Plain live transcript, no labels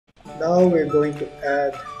Now we're going to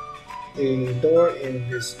add a door in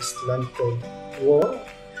this slanted wall.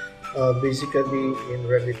 Basically in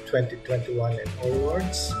Revit 2021 and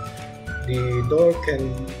onwards, the door can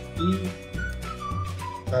be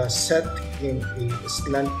set in a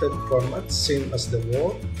slanted format, same as the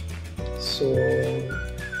wall. So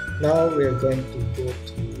now we're going to go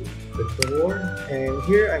to the door, and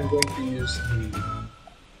here I'm going to use the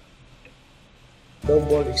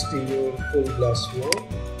double exterior full glass wall.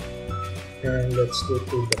 And let's go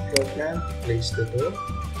to the floor plan to place the door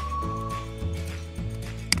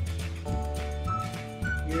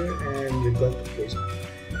here, and we're going to place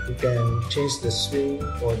it. You can change the swing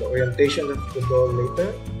or the orientation of the door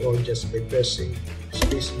later, or just by pressing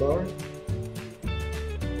space bar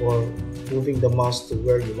or moving the mouse to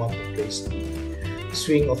where you want to place the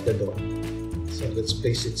swing of the door. So let's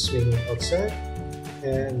place it swinging outside,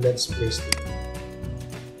 and let's place it.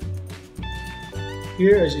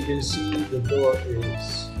 Here, as you can see, the door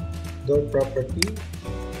property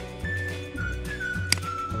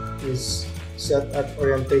is set at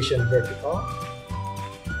orientation vertical,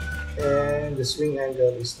 and the swing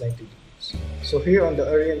angle is 90 degrees. So here on the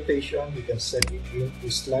orientation, you can set it into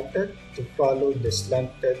slanted to follow the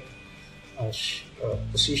slanted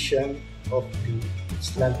position of the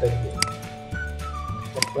slanted wall.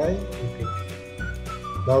 Apply. Okay.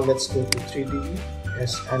 Now let's go to 3D.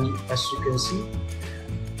 As you can see,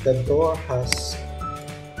 the door has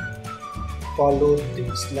followed the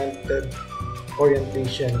slanted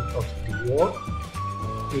orientation of the wall.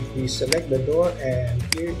 If we select the door, and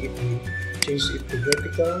here if we change it to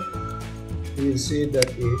vertical, you will see that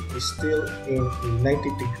it is still in a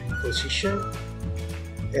 90-degree position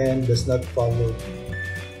and does not follow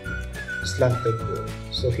the slanted wall.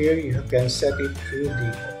 So here you can set it through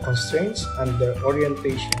the constraints under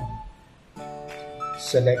orientation,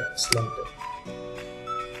 select slanted.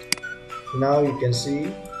 Now you can see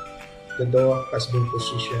the door has been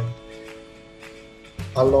positioned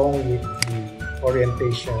along with the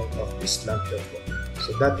orientation of the slanted wall.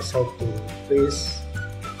 So that is how to place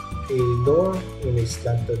a door in a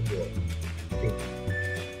slanted wall. Thank you.